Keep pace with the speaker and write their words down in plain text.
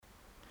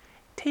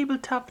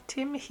Tabletop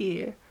Tim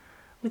here,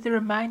 with a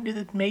reminder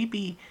that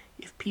maybe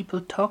if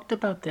people talked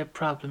about their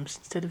problems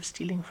instead of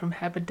stealing from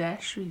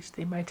haberdasheries,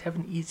 they might have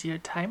an easier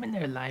time in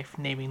their life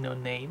naming no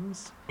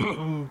names.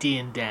 Dee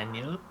and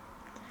Daniel.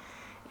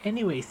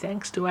 Anyway,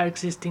 thanks to our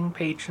existing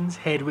patrons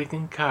Hedwig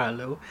and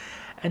Carlo,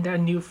 and our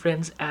new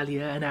friends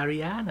Alia and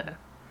Ariana.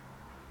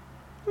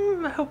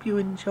 I hope you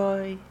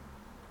enjoy.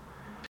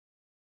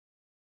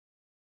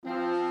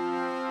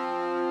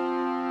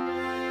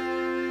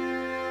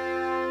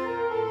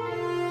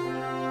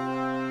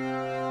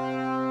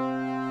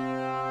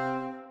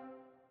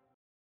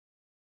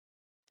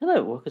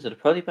 Hello, welcome to the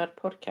Probably Bad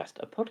Podcast,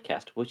 a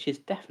podcast which is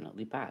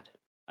definitely bad.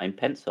 I'm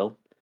Pencil.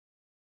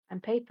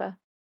 And paper.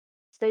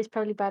 Today's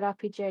Probably Bad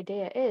RPG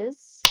idea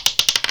is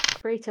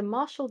create a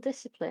martial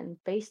discipline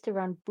based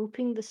around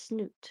booping the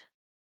snoot.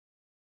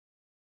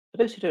 For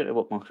those who don't know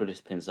what martial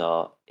disciplines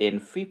are, in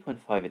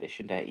 3.5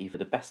 edition, they're either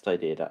the best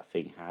idea that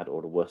thing had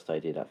or the worst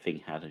idea that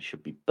thing had and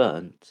should be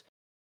burnt.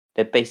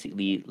 They're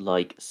basically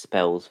like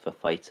spells for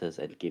fighters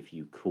and give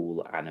you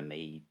cool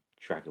anime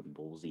Dragon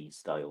Ball Z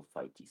style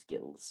fighty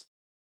skills.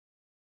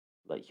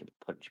 Like you can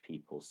punch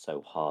people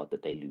so hard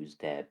that they lose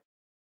their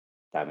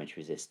damage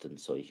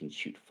resistance, or you can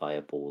shoot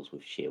fireballs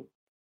with sheer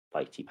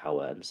fighty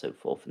power and so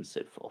forth and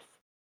so forth.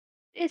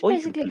 It's Or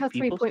you can basically how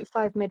boot people.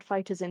 3.5 mid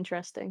fight is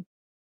interesting.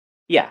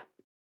 Yeah,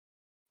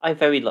 I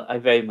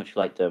very much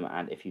like them,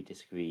 and if you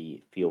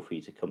disagree, feel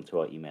free to come to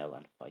our email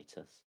and fight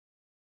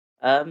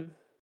us.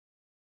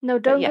 No,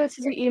 don't go yes.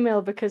 to the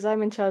email because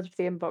I'm in charge of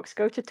the inbox.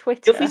 Go to Feel free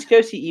Twitter. to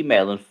go to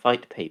email and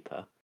fight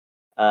paper,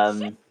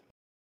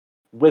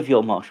 with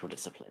your martial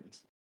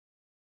disciplines.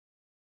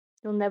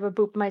 You'll never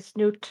boop my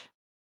snoot.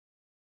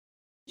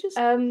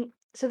 So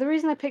the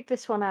reason I picked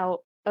this one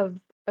out of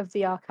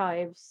the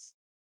archives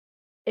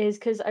is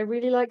because I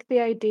really like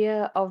the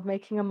idea of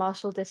making a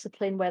martial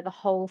discipline where the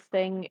whole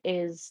thing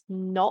is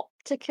not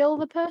to kill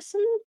the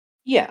person.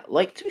 Yeah,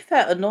 like to be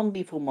fair, a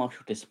non-lethal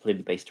martial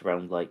discipline based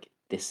around like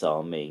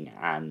disarming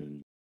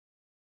and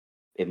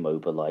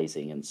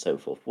immobilizing and so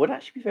forth would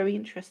actually be very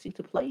interesting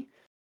to play.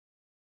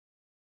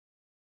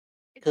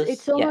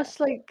 It's almost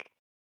like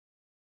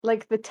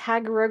the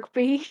tag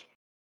rugby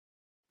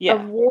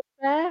of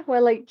warfare,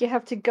 where like you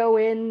have to go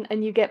in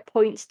and you get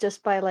points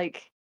just by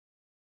like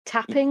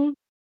tapping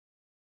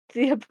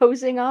the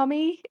opposing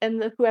army,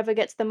 and whoever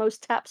gets the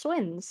most taps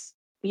wins.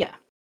 Yeah.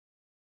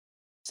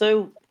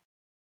 So,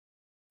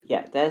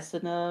 yeah, there's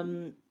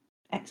an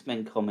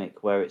X-Men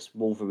comic where it's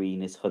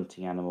Wolverine is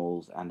hunting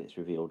animals, and it's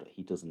revealed that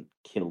he doesn't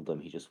kill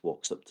them. He just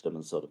walks up to them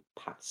and sort of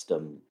pats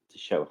them to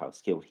show how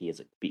skilled he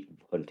is at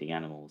hunting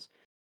animals.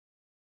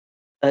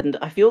 And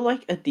I feel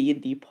like a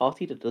D&D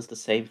party that does the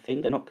same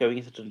thing, they're not going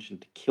into dungeon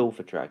to kill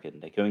the dragon.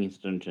 They're going into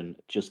dungeon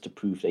just to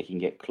prove they can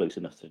get close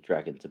enough to the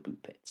dragon to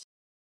boop it.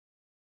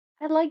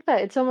 I like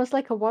that. It's almost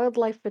like a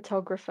wildlife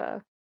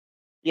photographer.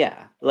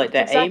 Yeah, like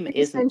their It's aim exactly the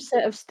isn't.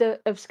 same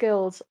set of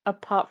skills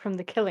apart from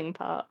the killing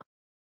part.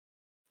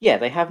 Yeah,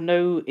 they have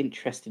no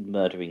interest in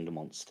murdering the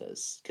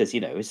monsters because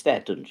it's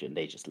their dungeon.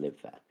 They just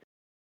live there.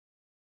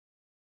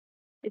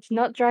 It's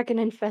not dragon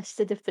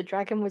infested if the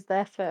dragon was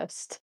there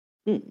first.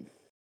 Hmm.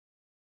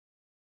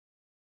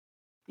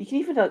 You can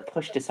even like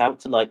push this out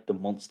to like the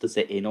monsters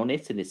are in on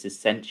it, and it's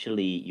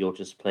essentially you're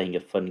just playing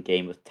a fun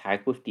game of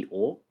tag with the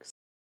orcs.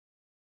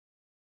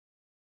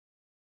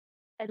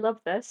 I love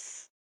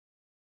this.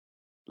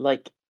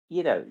 Like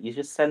you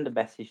just send a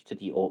message to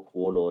the orc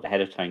warlord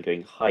ahead of time,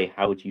 going, "Hi,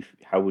 how would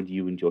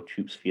you and your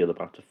troops feel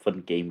about a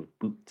fun game of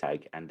boot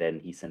tag?" And then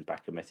he sent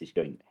back a message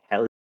going,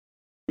 "Hell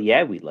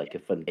yeah, we'd like a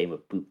fun game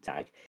of boot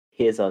tag.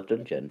 Here's our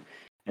dungeon,"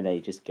 and they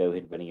just go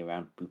in running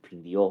around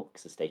booping the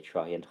orcs as they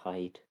try and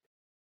hide.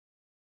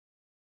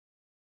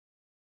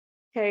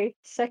 Okay,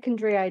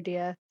 secondary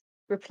idea.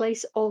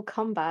 Replace all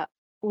combat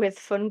with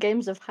fun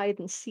games of hide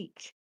and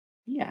seek.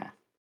 Yeah.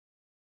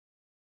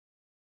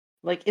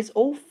 It's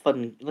all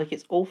fun.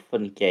 It's all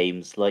fun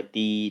games. Like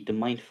the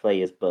mind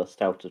flayers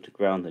burst out of the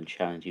ground and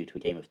challenge you to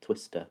a game of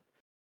Twister.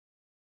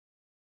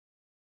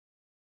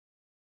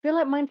 I feel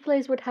like mind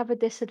flayers would have a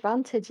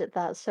disadvantage at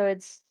that, so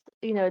it's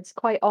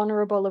quite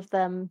honourable of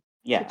them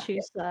to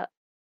choose that.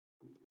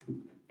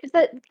 Because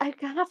that I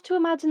have to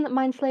imagine that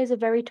mind flayers are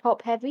very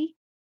top heavy.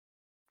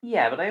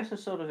 Yeah, but I also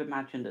sort of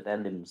imagine that their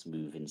limbs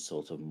move in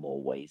sort of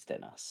more ways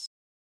than us.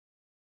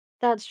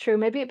 That's true.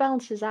 Maybe it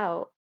balances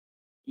out.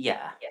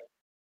 Yeah.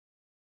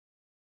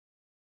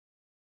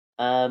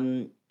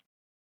 Um.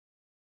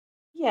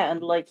 Yeah,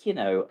 and you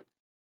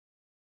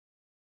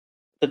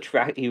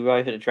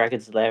arrive at a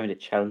dragon's lair and it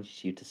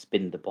challenges you to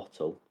spin the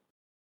bottle.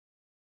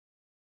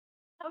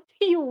 How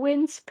do you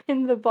win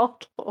spin the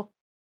bottle?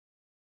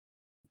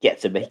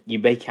 You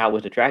make out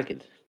with a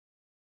dragon.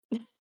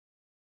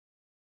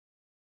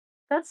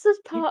 That's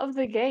just part of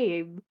the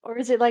game. Or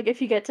is it like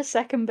if you get to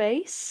second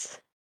base?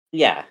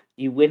 Yeah,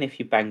 you win if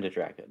you bang the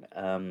dragon.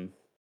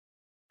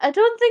 I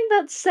don't think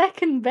that's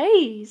second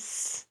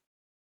base.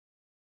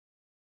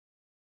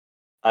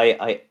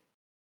 I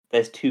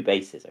there's two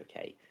bases,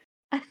 okay.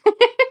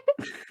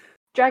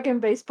 Dragon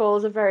baseball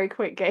is a very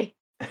quick game.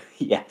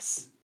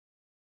 Yes.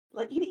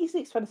 Like, you can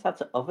easily expand this out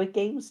to other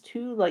games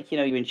too. Like,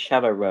 you're in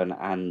Shadowrun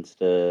and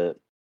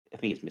I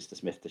think it's Mr.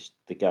 Smith,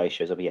 the guy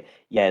shows up here.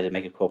 Yeah, the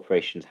mega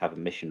corporations have a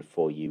mission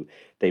for you.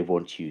 They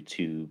want you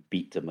to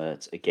beat them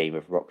at a game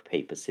of rock,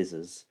 paper,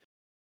 scissors.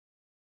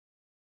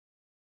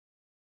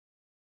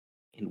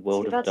 In See,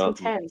 World of that's Darkness.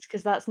 intense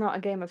because that's not a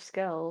game of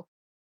skill.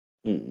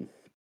 Hmm.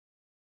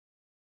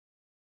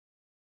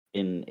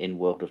 In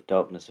World of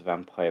Darkness, a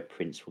vampire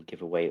prince will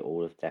give away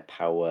all of their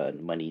power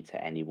and money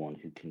to anyone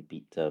who can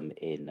beat them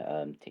in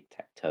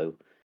tic-tac-toe.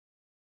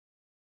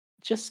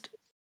 Just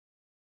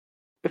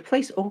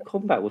replace all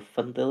combat with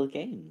fun little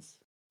games.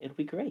 It'll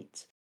be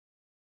great.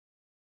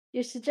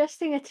 You're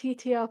suggesting a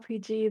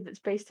TTRPG that's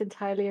based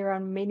entirely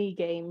around mini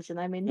games, and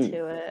I'm Mm.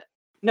 into it.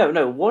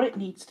 No. What it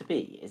needs to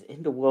be is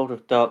in the World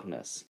of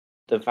Darkness,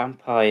 the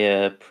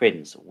vampire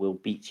prince will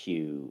beat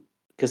you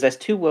because there's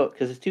two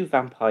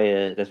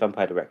vampire. There's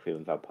Vampire the Requiem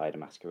and Vampire the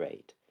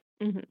Masquerade.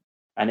 Mhm.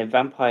 And in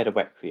Vampire the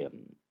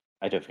Requiem,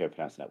 I don't think I'm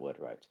pronouncing that word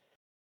right.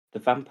 The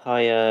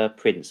vampire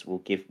prince will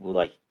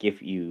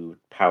give you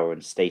power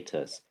and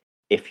status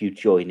if you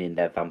join in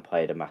their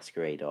Vampire the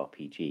Masquerade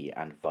RPG,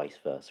 and vice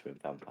versa in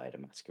Vampire the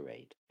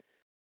Masquerade.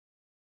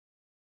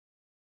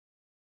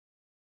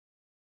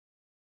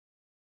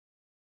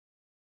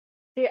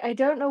 See, I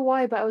don't know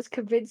why, but I was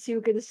convinced you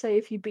were going to say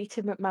if you beat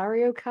him at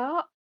Mario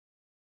Kart.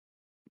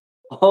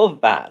 All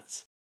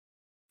that.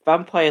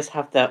 Vampires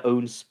have their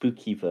own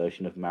spooky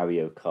version of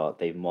Mario Kart.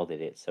 They've modded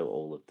it so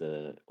all of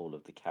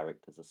the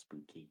characters are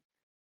spooky.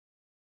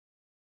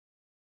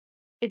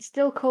 It's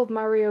still called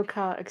Mario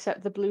Kart,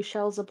 except the blue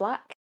shells are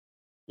black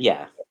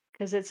Yeah,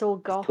 because it's all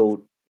it's goth.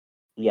 called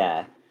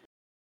yeah.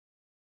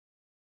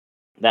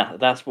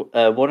 That's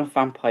one of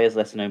Vampire's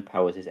lesser known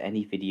powers is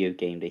any video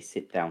game they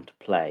sit down to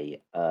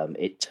play,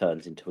 it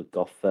turns into a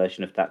goth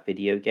version of that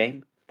video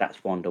game.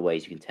 That's one of the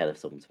ways you can tell if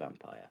someone's a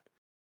vampire.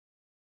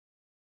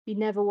 You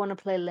never want to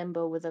play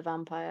Limbo with a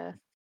vampire.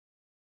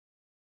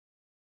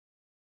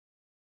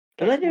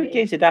 I Gets like the weird.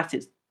 games with that.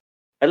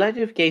 I like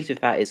the games with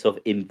that. It sort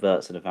of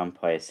inverts and a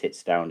vampire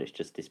sits down. It's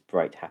just this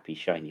bright, happy,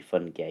 shiny,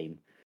 fun game.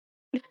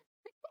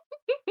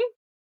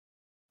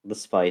 The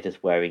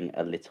spider's wearing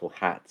a little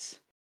hat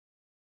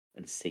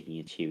and singing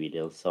a cheery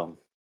little song.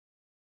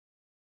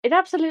 It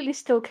absolutely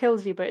still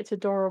kills you, but it's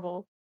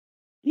adorable.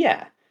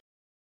 Yeah.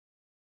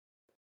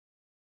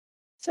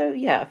 So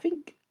yeah,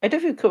 I don't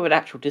think we've covered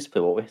actual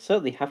discipline, but we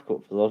certainly have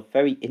got a lot of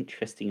very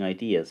interesting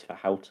ideas for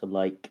how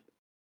to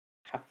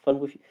have fun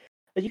with.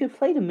 As you can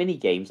play the mini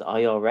games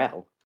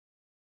IRL.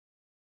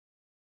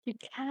 You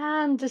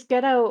can just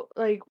get out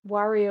like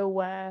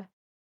WarioWare.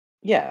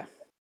 Yeah.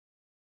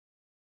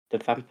 The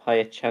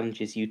vampire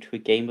challenges you to a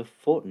game of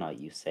Fortnite.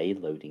 You say,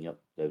 loading up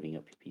your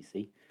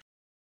PC.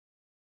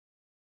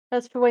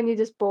 That's for when you're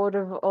just bored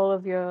of all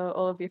of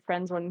your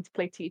friends wanting to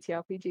play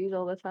TTRPGs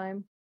all the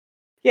time.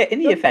 Yeah, in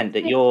the Going back event to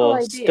that the actual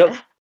you're stuck.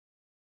 idea.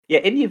 Yeah,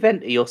 in the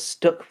event that you're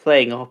stuck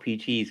playing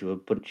RPGs with a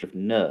bunch of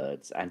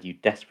nerds and you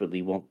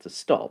desperately want to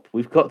stop,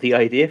 we've got the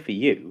idea for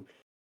you.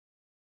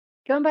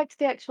 Going back to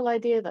the actual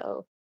idea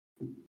though,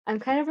 I'm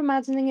kind of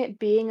imagining it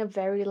being a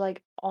very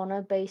like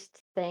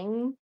honor-based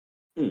thing,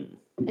 Hmm.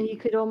 and you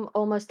could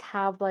almost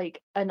have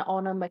like an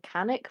honor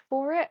mechanic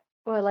for it,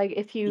 or like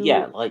if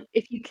Yeah, you like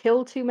if you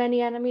kill too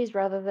many enemies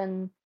rather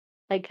than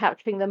like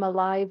capturing them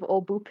alive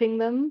or booping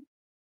them,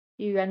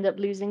 you end up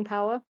losing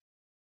power.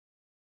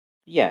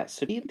 yeah.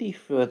 So D&D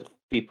for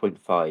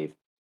 3.5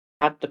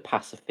 had the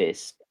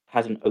pacifist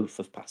had an oath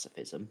of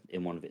pacifism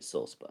in one of its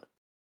source books,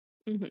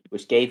 Hmm.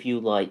 which gave you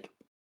like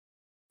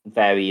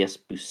various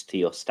boosts to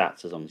your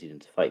stats as long as you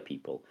didn't fight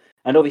people.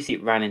 And obviously,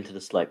 it ran into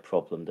the slight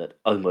problem that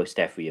almost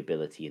every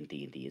ability in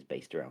D&D is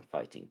based around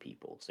fighting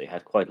people. So you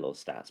had quite a lot of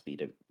stats, but you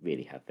don't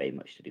really have very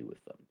much to do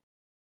with them.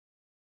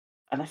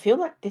 And I feel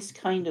like this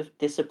kind of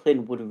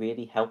discipline would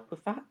really help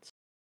with that.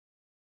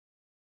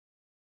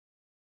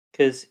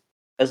 Because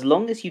as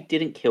long as you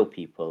didn't kill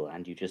people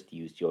and you just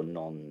used your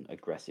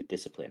non-aggressive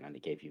discipline and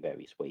it gave you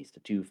various ways to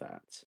do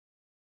that,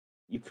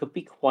 you could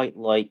be quite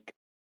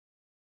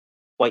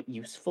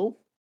useful.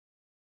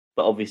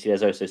 But obviously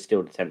there's also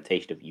still the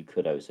temptation of you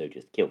could also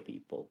just kill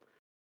people.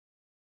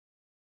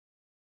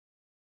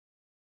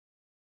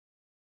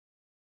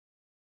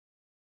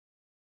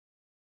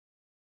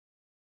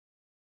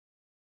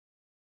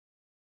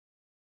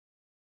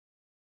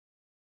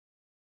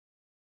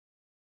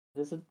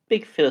 There's a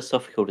big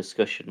philosophical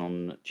discussion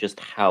on just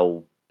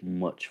how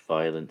much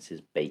violence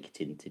is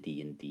baked into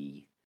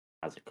D&D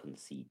as a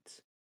conceit.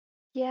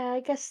 Yeah, I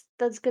guess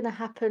that's gonna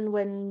happen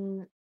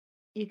when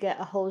you get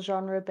a whole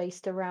genre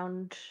based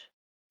around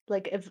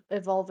like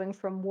evolving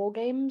from war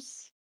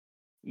games.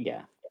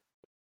 Yeah.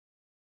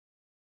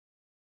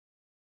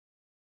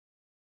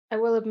 I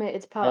will admit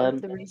it's part of Um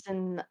the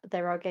reason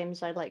there are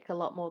games I like a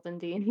lot more than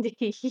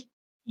D&D.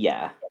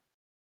 yeah.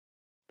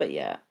 But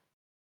yeah.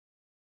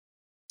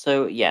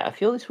 So yeah, I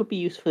feel this would be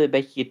useful in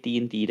making a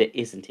D&D that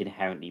isn't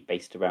inherently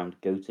based around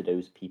go to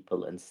those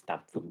people and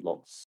stab them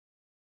lots.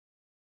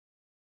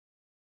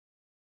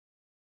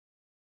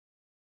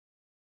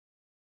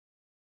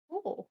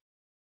 Oh.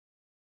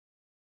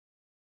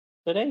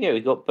 So there you go. We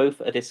got both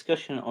a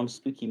discussion on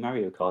spooky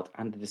Mario Kart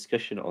and a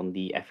discussion on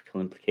the ethical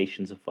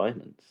implications of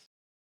violence.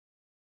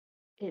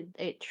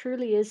 It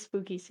truly is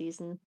spooky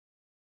season.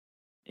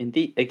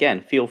 Indeed,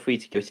 again, feel free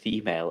to go to the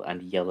email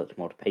and yell at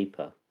Mod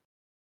Paper.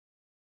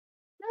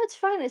 No, it's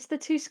fine. It's the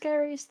two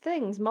scariest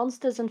things: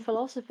 monsters and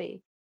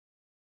philosophy.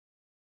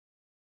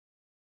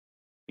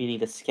 Meaning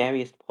the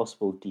scariest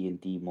possible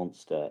D&D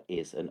monster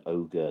is an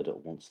ogre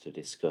that wants to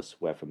discuss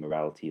whether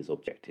morality is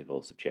objective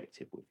or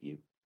subjective with you.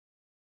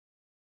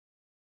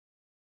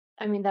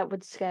 I mean, that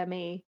would scare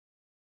me.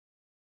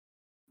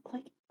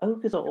 Like,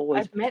 ogres are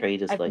always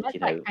portrayed as, I've like, met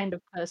that kind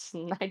of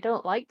person. I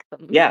don't like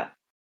them. Yeah,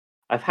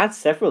 I've had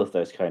several of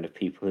those kind of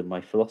people in my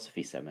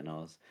philosophy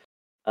seminars.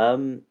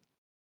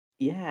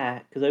 Yeah,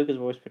 because ogres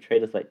are always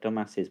portrayed as, like,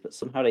 dumbasses, but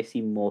somehow they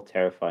seem more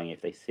terrifying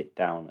if they sit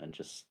down and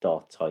just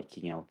start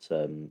typing out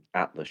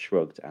Atlas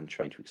Shrugged and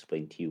trying to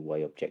explain to you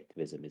why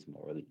objectivism is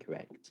morally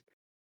correct.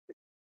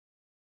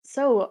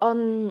 So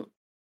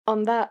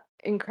on that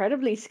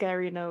incredibly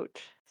scary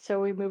note, so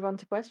we move on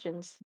to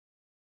questions.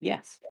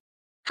 Yes.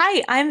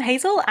 Hi, I'm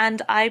Hazel,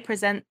 and I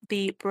present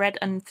the Bread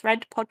and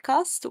Thread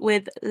podcast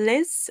with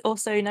Liz,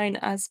 also known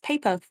as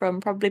Paper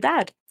from Probably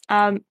Bad.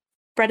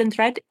 Bread and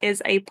Thread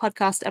is a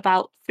podcast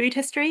about food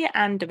history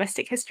and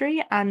domestic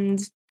history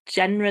and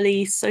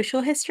generally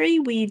social history.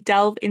 We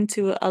delve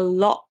into a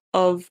lot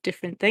of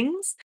different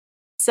things.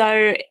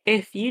 So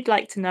if you'd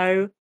like to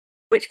know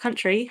which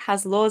country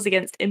has laws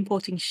against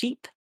importing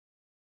sheep,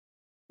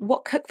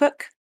 what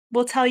cookbook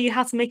will tell you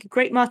how to make a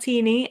great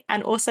martini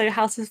and also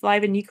how to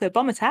survive a nuclear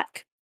bomb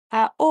attack,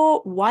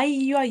 or why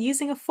you are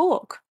using a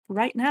fork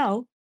right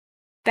now,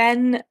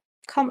 then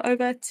come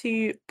over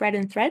to Bread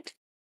and Thread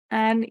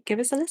and give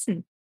us a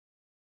listen.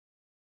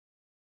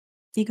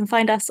 You can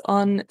find us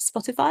on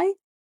Spotify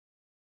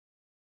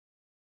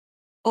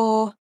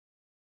or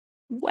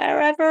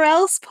wherever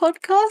else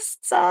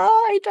podcasts are.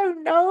 I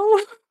don't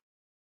know.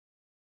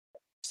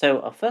 So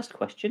our first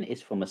question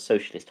is from a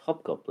socialist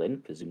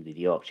hobgoblin, presumably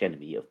the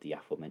archenemy of the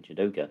aforementioned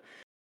ogre.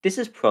 This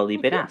has probably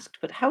been asked,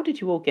 but how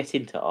did you all get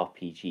into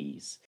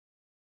RPGs?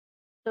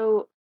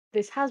 So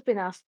this has been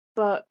asked,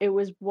 but it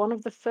was one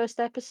of the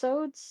first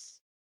episodes,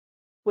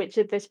 which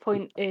at this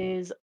point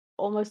is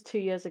almost 2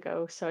 years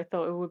ago. So I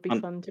thought it would be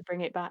fun to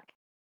bring it back.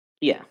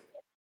 Yeah,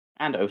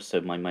 and also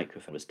my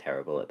microphone was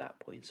terrible at that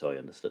point, so I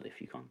understood if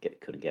you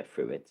couldn't get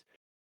through it.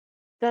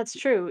 That's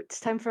true. It's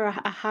time for a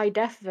high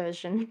def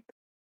version.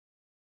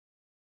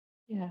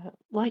 Yeah,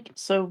 like,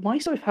 so my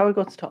story of how I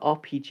got into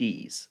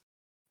RPGs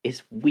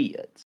is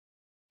weird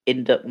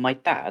in that my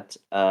dad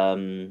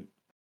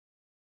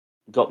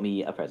got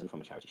me a present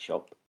from a charity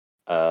shop,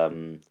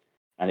 and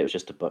it was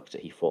just a book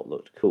that he thought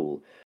looked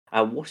cool.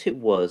 And what it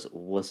was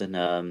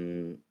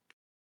an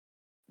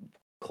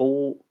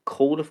Call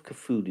of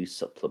Cthulhu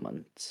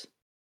supplement,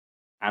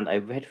 and I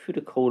read through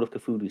the Call of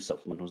Cthulhu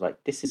supplement and was like,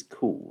 this is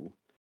cool.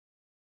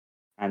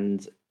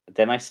 And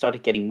then I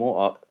started getting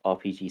more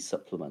RPG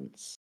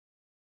supplements.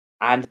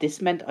 And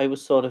this meant I was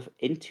sort of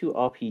into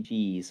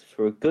RPGs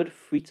for a good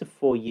 3 to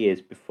 4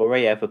 years before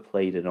I ever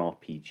played an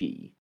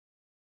RPG.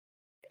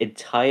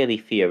 Entirely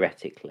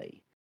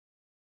theoretically,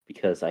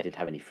 because I didn't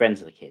have any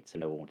friends as a kid, so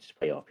no one wanted to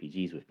play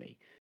RPGs with me.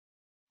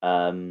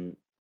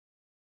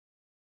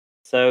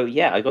 So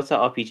yeah, I got to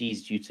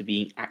RPGs due to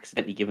being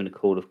accidentally given a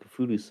Call of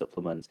Cthulhu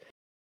supplement,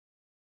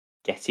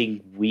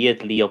 getting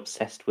weirdly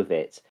obsessed with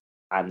it,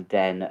 and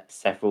then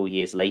several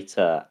years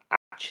later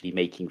actually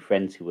making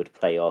friends who would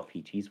play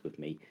RPGs with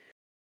me.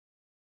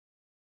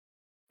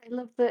 I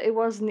love that it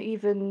wasn't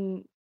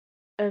even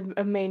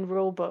a main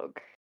rule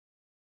book.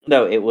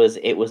 No, it was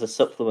a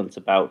supplement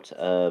about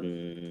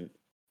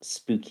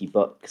spooky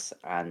books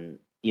and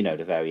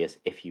the various.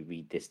 If you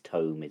read this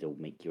tome, it'll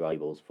make your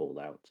eyeballs fall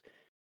out.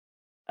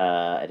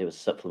 And it was a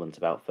supplement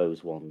about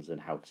those ones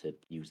and how to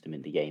use them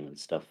in the game and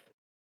stuff.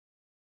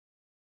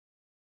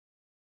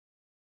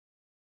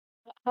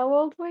 How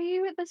old were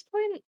you at this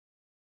point?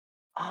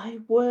 I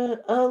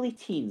were early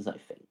teens, I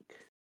think.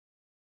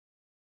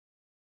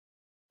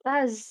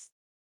 That is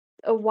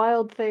a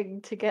wild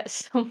thing to get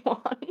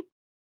someone.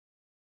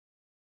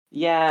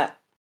 Yeah.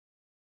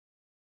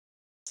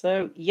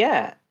 So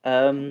yeah,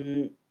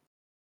 I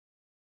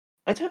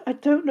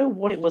don't know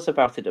what it was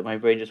about it that my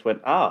brain just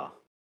went,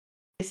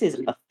 this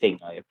is a thing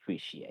I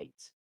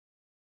appreciate.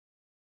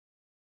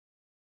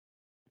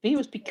 I think it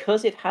was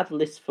because it had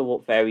lists for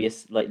what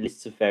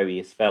lists of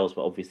various spells,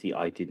 but obviously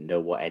I didn't know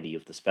what any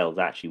of the spells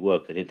actually were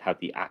because I didn't have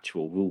the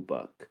actual rule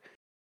book.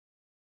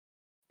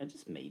 I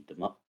just made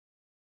them up.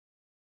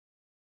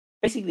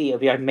 Basically,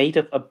 I made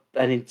up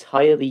an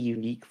entirely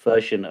unique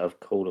version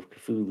of Call of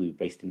Cthulhu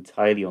based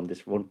entirely on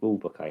this one rule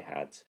book I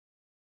had.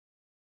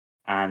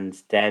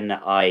 And then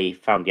I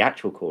found the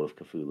actual Call of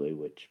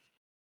Cthulhu,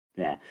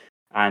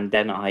 and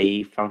then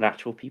I found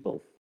actual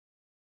people.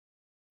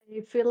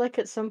 I feel like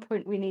at some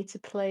point we need to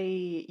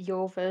play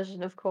your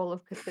version of Call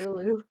of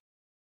Cthulhu.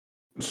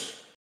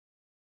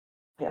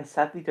 I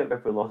sadly don't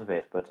remember a lot of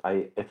it, but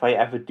if I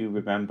ever do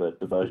remember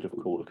the version of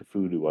Call of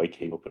Cthulhu I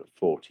came up at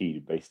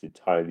 14, based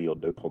entirely on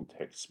no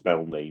context,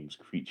 spell names,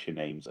 creature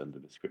names, and the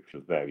description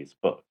of various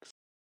books.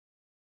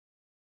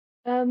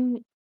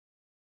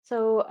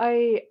 So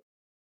I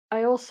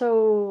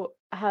also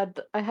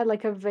had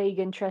like a vague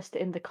interest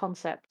in the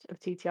concept of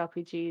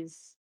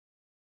TTRPGs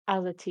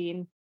as a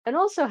teen, and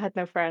also had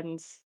no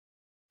friends.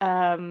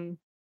 Then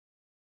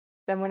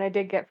when I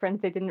did get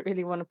friends, they didn't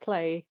really want to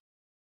play.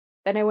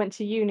 Then I went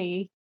to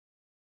uni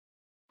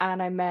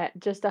and I met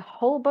just a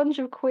whole bunch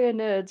of queer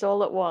nerds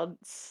all at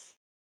once.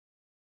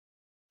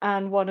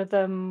 And one of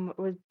them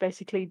was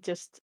basically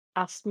just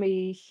asked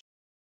me,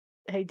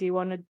 "Hey, do you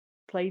want to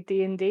play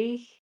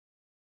D&D?"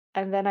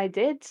 And then I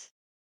did.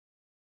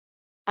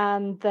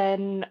 And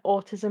then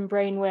Autism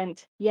Brain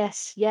went,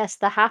 "Yes, yes,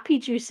 the happy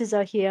juices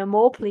are here,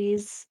 more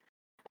please."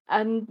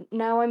 And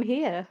now I'm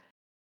here.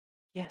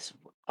 Yes,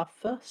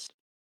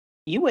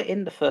 you were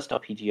in the first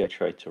RPG I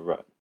tried to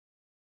run.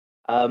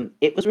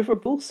 It was with a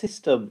rule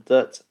system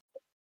that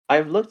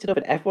I've looked it up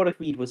and everyone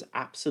agreed was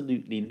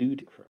absolutely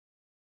ludicrous.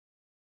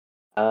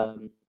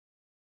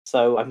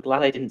 So I'm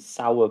glad I didn't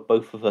sour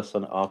both of us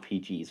on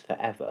RPGs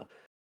forever.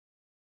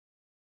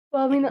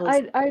 Well, I mean,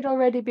 was... I'd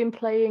already been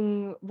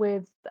playing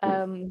with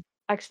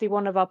actually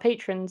one of our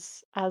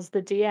patrons as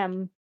the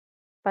DM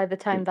by the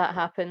time that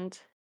happened.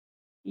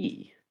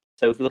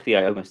 So luckily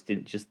I almost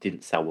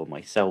didn't sour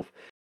myself.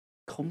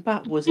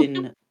 Combat was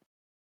in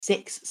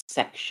 6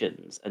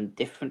 sections, and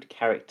different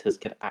characters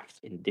could act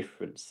in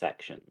different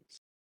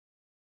sections.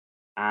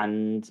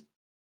 And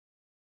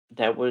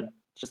there were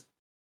just...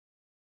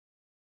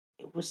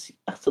 it was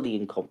utterly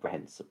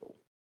incomprehensible.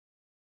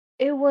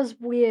 It was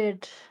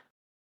weird.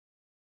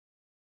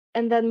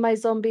 And then my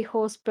zombie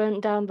horse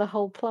burnt down the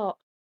whole plot.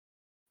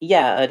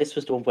 Yeah, this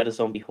was the one where the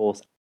zombie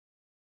horse...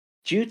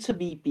 Due to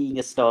me being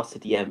a starter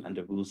DM and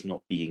the rules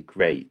not being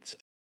great,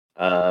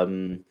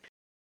 the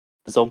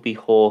zombie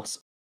horse,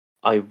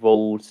 I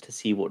rolled to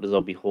see what the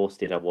zombie horse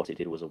did, and what it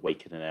did was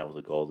awaken an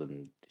elder god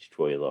and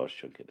destroy a large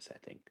chunk of the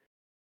setting.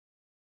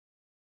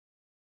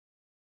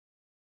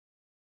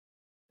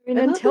 I mean,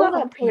 I learned until that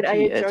that point, I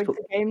RPG. enjoyed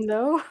the game,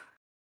 though.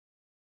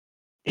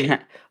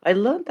 Yeah, I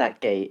learned that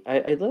game.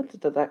 I learned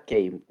that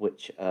game,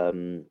 which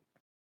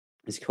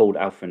is called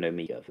Alpha and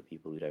Omega for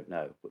people who don't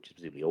know, which is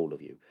presumably all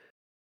of you.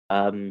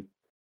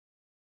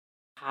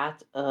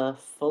 Had a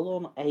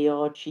full-on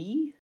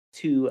ARG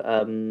to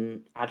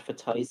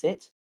advertise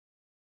it,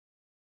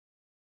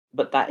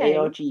 but that Okay.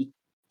 ARG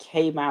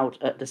came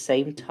out at the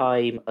same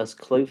time as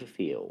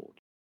Cloverfield,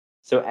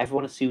 so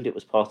everyone assumed it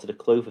was part of the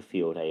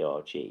Cloverfield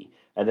ARG,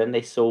 and then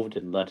they solved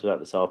it and learned about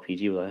this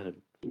RPG. Well, I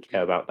didn't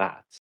care about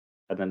that,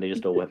 and then they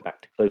just all went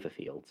back to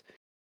Cloverfield.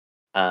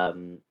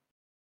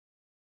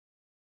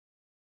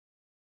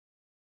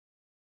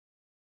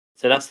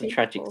 So that's the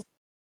tragic. Painful.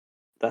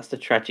 That's the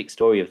tragic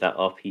story of that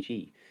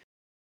RPG.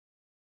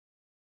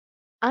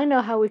 I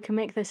know how we can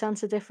make this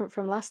answer different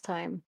from last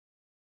time.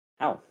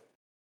 How?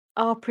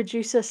 Our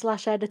producer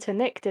slash editor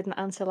Nick didn't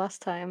answer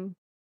last time.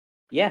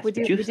 Yes, Would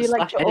producer you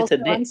like slash to editor also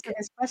Nick. answer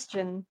his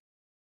question?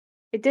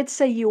 It did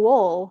say you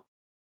all.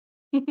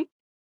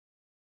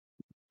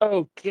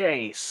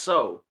 Okay,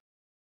 so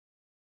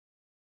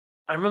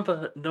I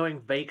remember knowing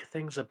vague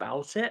things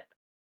about it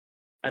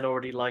and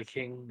already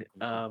liking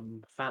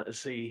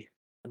fantasy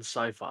and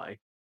sci-fi.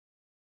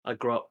 I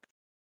grew up,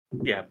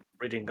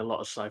 reading a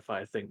lot of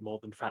sci-fi, I think, more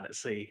than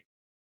fantasy.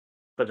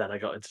 But then I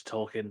got into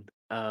Tolkien.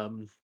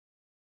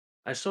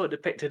 I saw it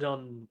depicted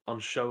on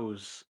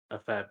shows a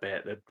fair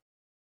bit,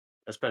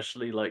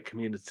 especially like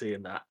Community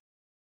and that.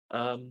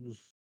 Um,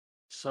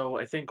 so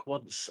I think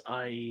once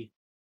I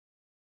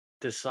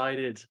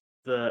decided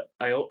that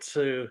I ought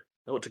to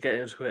get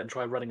into it and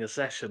try running a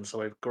session,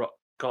 so I've got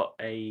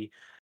a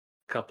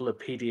couple of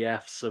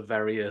PDFs of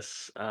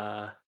various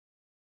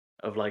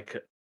of like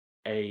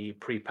a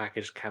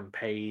prepackaged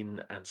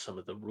campaign and some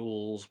of the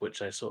rules,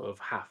 which I sort of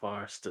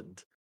half-arsed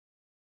and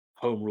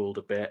home ruled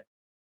a bit.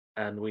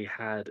 And we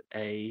had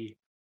a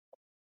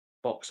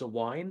box of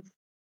wine,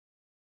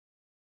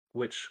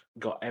 which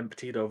got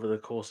emptied over the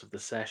course of the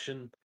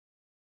session,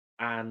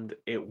 and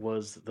it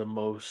was the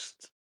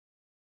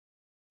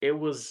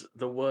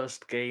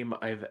worst game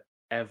I've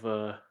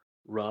ever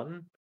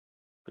run,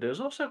 but it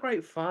was also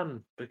great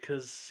fun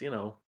because,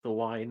 the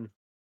wine.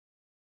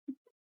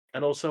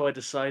 And also I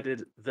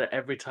decided that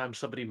every time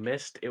somebody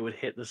missed, it would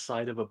hit the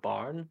side of a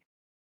barn,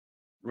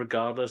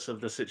 regardless of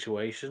the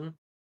situation.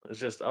 It's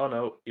just, oh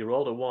no, you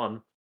rolled a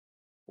 1.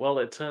 Well,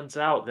 it turns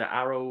out the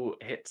arrow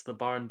hits the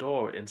barn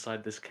door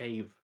inside this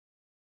cave.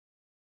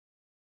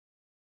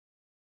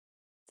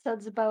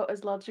 Sounds about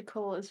as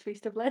logical as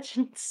Feast of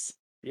Legends.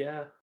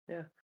 Yeah,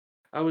 yeah.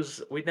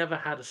 We never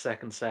had a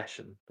second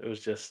session. It was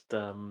just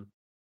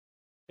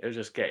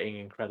getting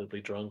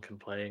incredibly drunk and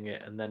playing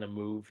it, and then I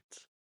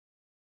moved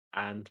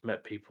and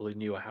met people who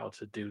knew how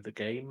to do the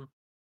game.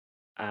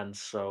 And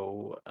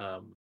so I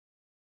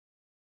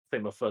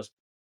think my first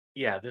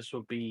this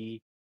would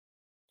be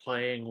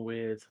playing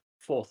with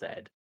fourth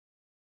ed,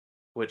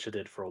 which I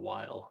did for a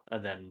while,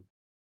 and then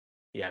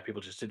yeah,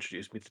 people just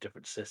introduced me to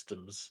different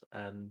systems,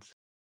 and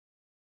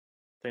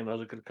I think that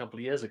was a good couple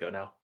of years ago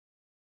now.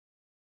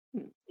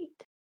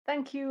 Neat.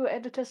 Thank you,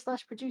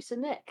 editor/producer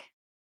Nick.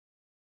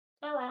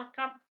 You're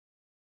welcome.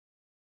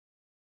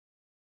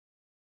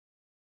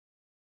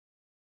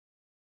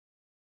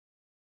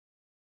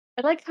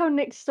 I like how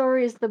Nick's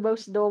story is the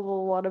most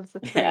normal one of the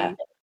three. Yeah.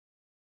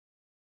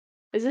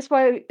 Is this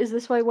why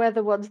we're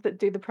the ones that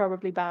do the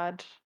probably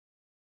bad?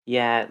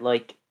 Yeah,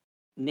 like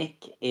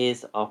Nick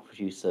is our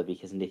producer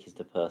because Nick is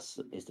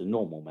the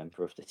normal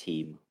member of the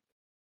team.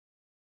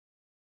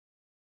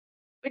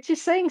 Which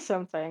is saying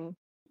something.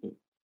 Mm.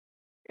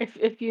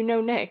 If you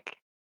know Nick.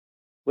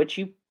 Which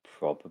you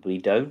probably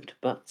don't,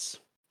 but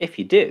if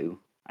you do,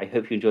 I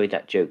hope you enjoyed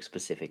that joke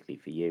specifically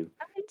for you.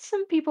 I mean,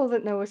 some people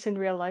that know us in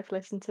real life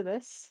listen to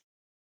this.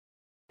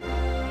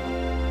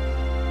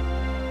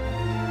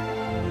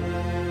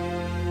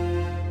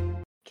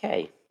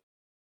 Okay.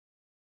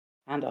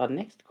 And our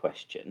next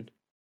question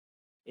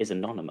is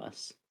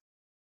anonymous.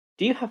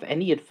 Do you have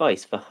any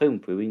advice for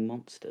homebrewing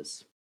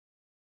monsters?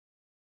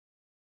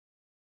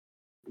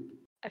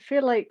 I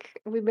feel like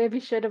we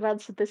maybe should have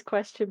answered this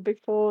question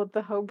before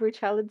the homebrew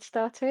challenge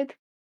started,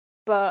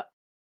 but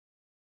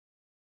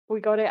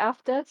we got it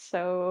after,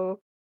 so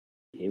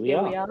Here we here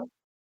are. we are.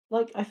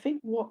 Like, I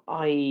think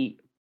I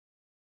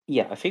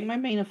think my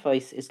main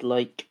advice is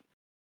like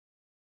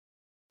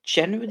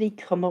generally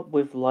come up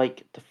with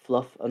like the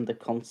fluff and the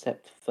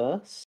concept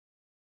first.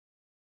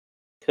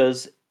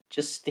 Because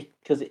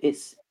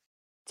it's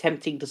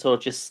tempting to sort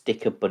of just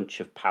stick a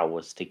bunch of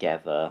powers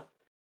together,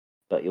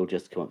 but you'll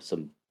just come up with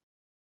some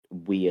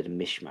weird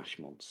mishmash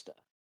monster.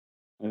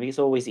 I think it's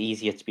always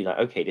easier to be like,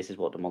 okay, this is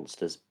what the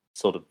monster's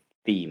sort of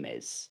theme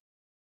is,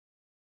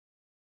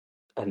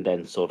 and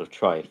then sort of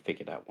try and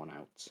figure that one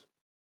out.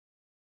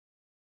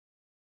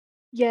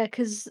 Yeah,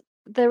 because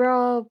there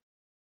are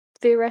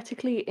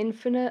theoretically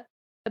infinite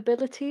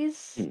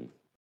abilities.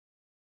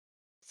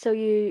 So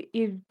you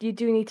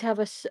do need to have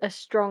a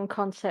strong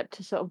concept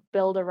to sort of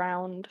build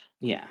around.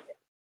 Yeah.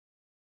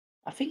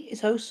 I think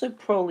it's also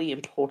probably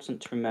important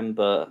to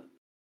remember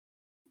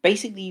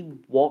basically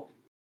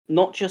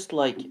not just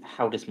like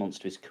how this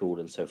monster is cool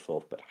and so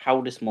forth, but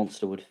how this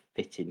monster would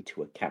fit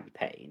into a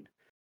campaign.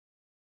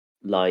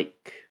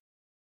 Like,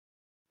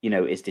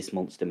 is this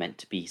monster meant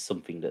to be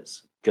something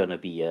that's gonna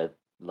be a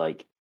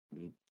like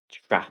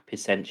trap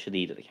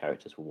essentially that the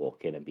characters will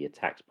walk in and be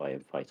attacked by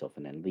and fight off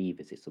and then leave?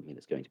 Is it something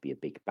that's going to be a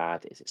big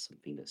bad? Is it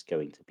something that's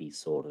going to be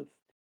sort of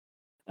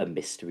a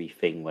mystery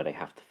thing where they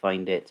have to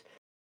find it?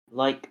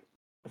 Like,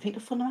 I think the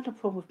fundamental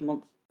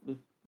problem with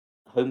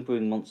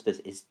homebrewing monsters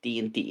is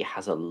D&D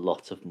has a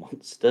lot of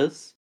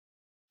monsters.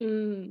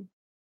 And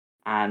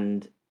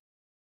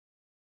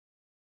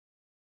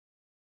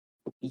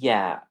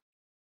yeah,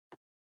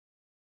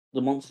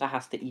 the monster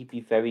has to either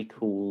be very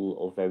cool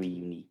or very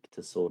unique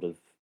to sort of,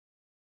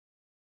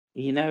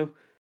 No,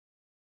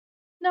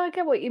 I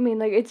get what you mean.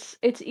 Like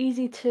it's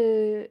easy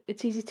to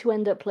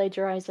end up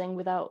plagiarizing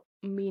without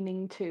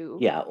meaning to.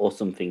 yeah, or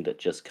something that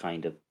just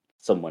kind of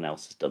someone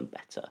else has done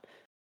better.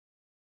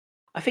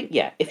 I think,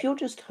 yeah, if you're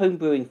just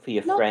homebrewing for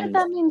your Not friends,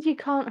 that means you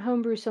can't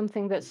homebrew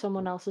something that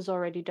someone else has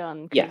already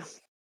done, yeah,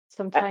 because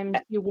sometimes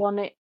you want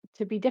it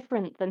to be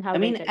different than how I they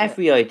mean, did it.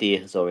 every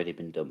idea has already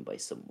been done by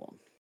someone.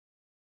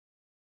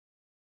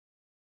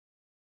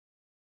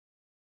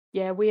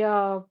 Yeah, we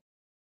are.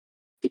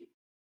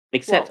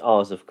 Except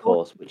ours, of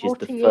course, which is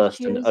the 40-ish first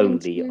and years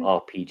only into-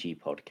 RPG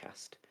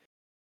podcast.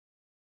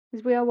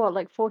 Because we are what,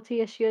 like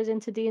 40-ish years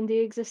into D&D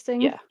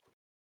existing? Yeah.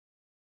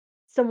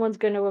 Someone's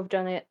going to have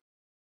done it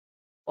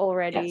Yeah,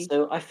 already.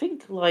 so I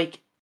think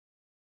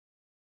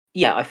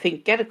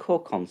get a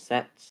core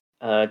concept,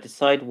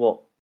 decide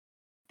what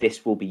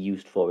this will be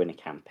used for in a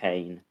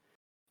campaign,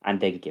 and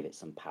then give it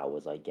some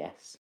powers, I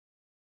guess.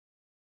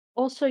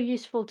 Also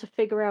useful to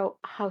figure out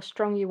how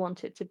strong you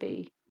want it to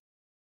be,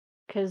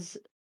 because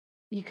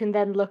you can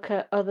then look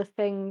at other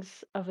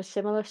things of a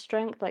similar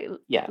strength, like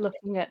Yeah.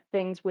 looking at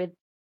things with,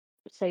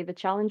 say, the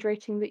challenge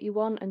rating that you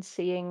want and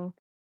seeing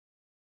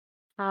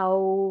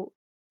how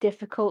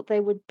difficult they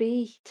would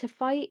be to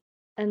fight,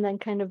 and then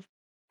kind of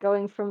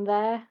going from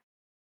there.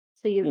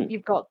 So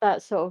you've got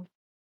that sort of,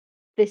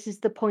 this is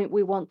the point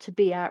we want to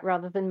be at,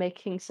 rather than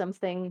making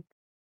something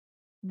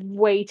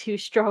way too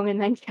strong and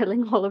then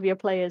killing all of your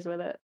players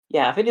with it.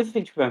 Yeah, I think the other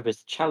thing to remember is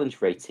the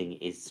challenge rating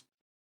is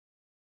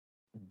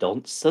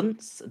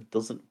nonsense and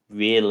doesn't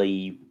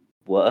really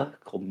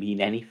work or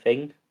mean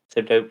anything.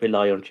 So don't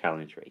rely on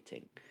challenge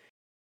rating.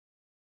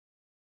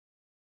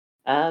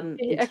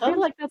 I feel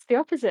like that's the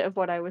opposite of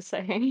what I was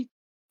saying.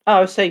 Oh,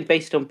 I was saying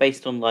based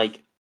on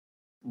like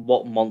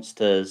what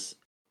monsters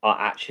are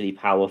actually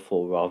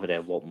powerful rather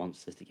than what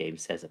monsters the game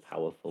says are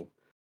powerful.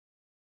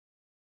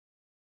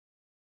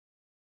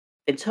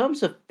 In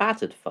terms of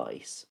bad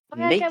advice,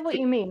 I get what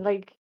you mean.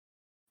 Like,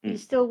 you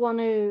still want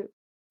to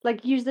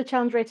use the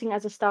challenge rating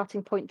as a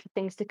starting point for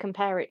things to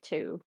compare it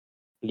to.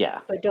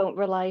 Yeah. But don't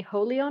rely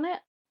wholly on it.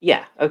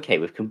 Yeah, okay,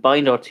 we've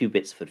combined our two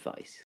bits of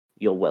advice.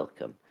 You're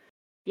welcome.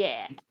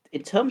 Yeah.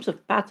 In terms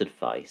of bad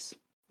advice,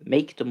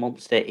 Make the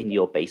monster in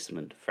your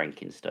basement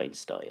Frankenstein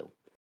style.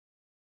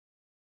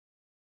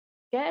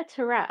 Get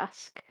a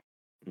Tarask,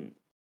 Hmm.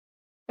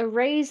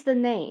 erase the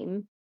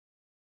name,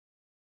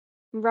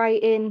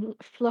 write in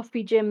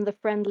Fluffy Jim the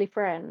Friendly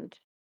Friend,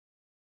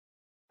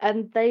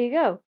 and there you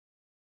go.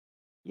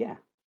 Yeah.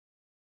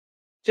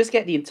 Just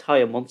get the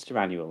entire monster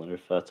manual and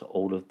refer to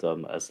all of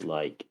them as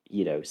like,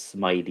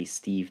 Smiley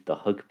Steve the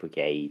Hug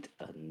Brigade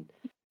and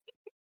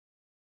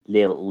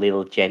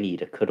Lil Jenny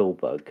the Cuddle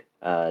Bug.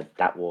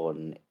 That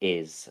one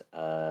is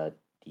the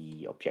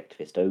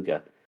Objectivist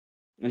Ogre.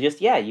 And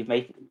just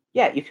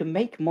you can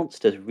make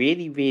monsters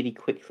really, really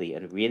quickly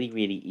and really,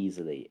 really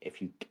easily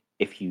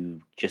if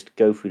you just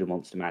go through the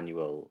monster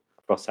manual,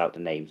 cross out the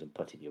names and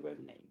put in your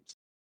own names.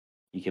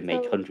 You can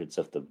make hundreds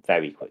of them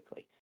very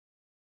quickly.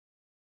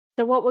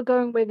 So what we're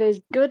going with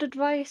is good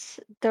advice,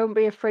 don't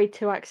be afraid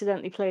to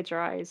accidentally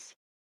plagiarize.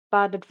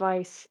 Bad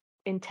advice,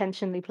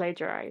 intentionally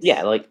plagiarize.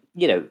 Yeah,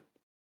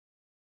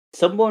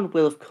 someone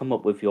will have come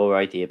up with your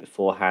idea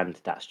beforehand.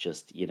 That's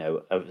just,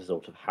 a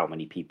result of how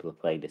many people are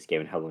playing this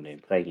game and how long they've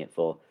been playing it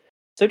for.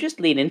 So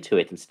just lean into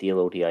it and steal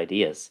all the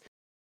ideas.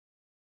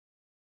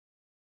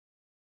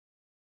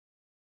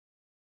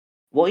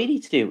 What you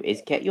need to do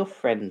is get your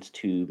friend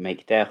to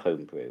make their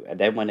homebrew, and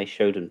then when they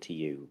show them to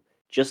you,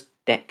 just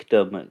deck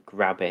them,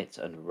 grab it,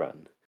 and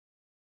run.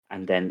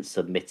 And then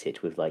submit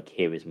it with,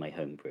 here is my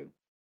homebrew.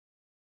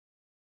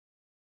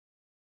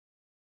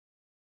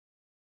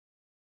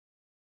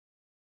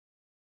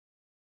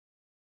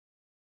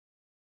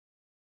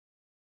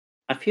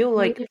 I feel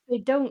like... if they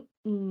don't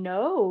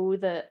know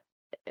that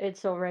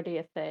it's already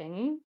a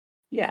thing...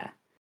 Yeah.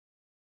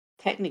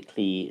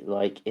 Technically,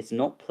 it's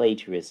not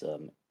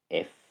plagiarism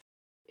if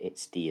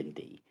it's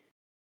D&D.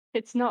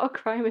 It's not a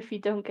crime if you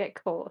don't get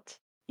caught.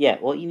 Yeah,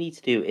 what you need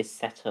to do is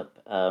set up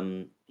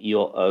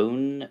your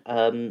own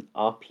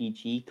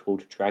RPG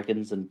called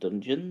Dragons and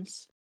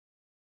Dungeons.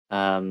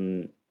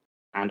 And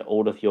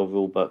all of your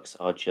rule books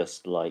are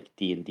just like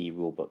D&D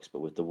rule books,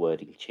 but with the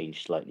wording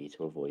changed slightly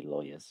to avoid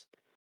lawyers.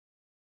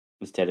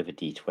 Instead of a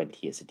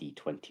D20, it's a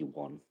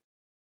D21.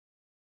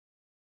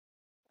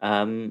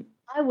 I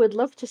would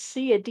love to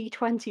see a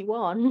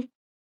D21.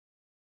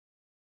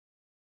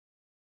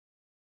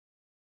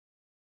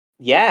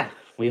 Yeah,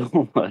 we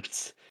all would.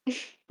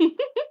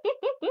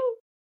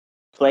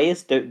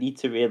 Players don't need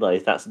to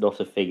realise that's not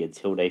a thing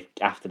until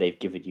after they've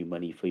given you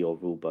money for your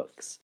rule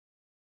books.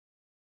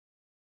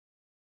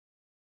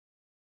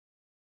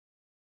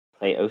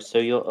 Play also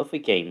your other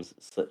games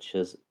such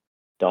as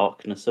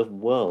Darkness of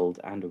World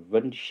and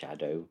Run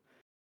Shadow.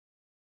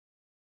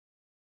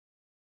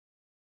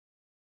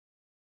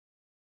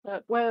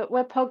 We're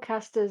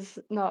podcasters,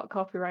 not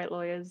copyright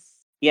lawyers.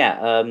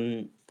 Yeah,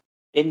 in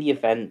the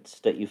event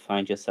that you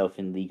find yourself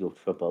in legal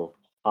trouble,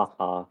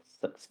 haha,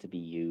 sucks to be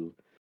you.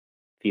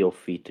 Feel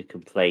free to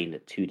complain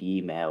to the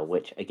email,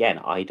 which again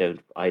I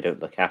don't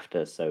look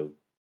after, so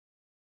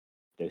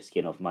no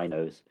skin off my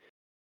nose.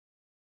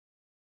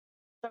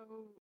 So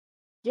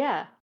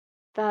yeah,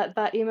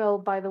 that email,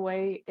 by the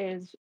way,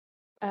 is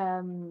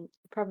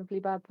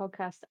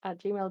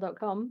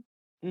probablybadpodcast@gmail.com.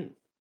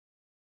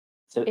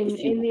 So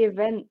in the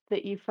event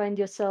that you find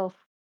yourself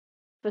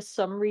for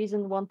some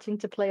reason wanting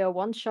to play a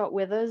one shot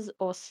with us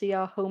or see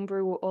our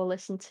homebrew or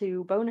listen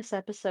to bonus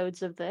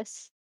episodes of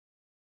this,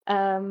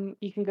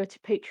 you can go to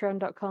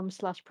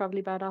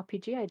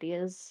patreon.com/probablybadrpg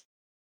ideas.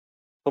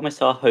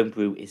 Commissar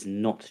Homebrew is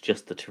not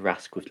just the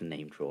Tarask with the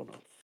name drawn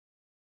off.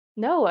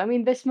 No, I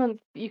mean this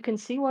month you can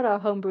see what our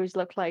homebrews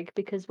look like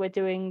because we're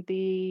doing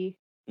the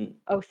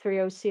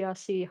 030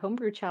 CRC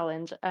homebrew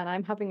challenge and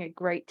I'm having a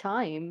great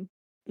time.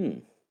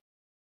 So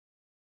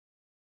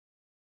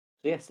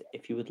yes,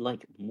 if you would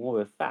like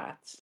more of that.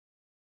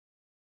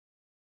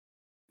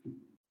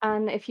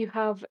 And if you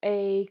have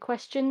a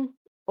question,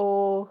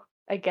 or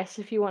I guess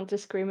if you want to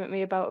scream at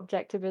me about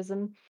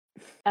objectivism,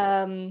 you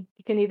can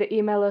either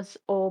email us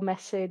or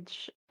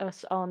message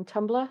us on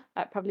Tumblr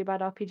at Probably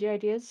Bad RPG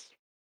Ideas,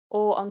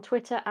 or on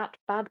Twitter at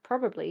Bad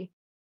Probably.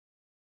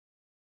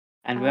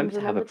 And remember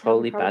to have a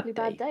probably bad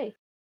day.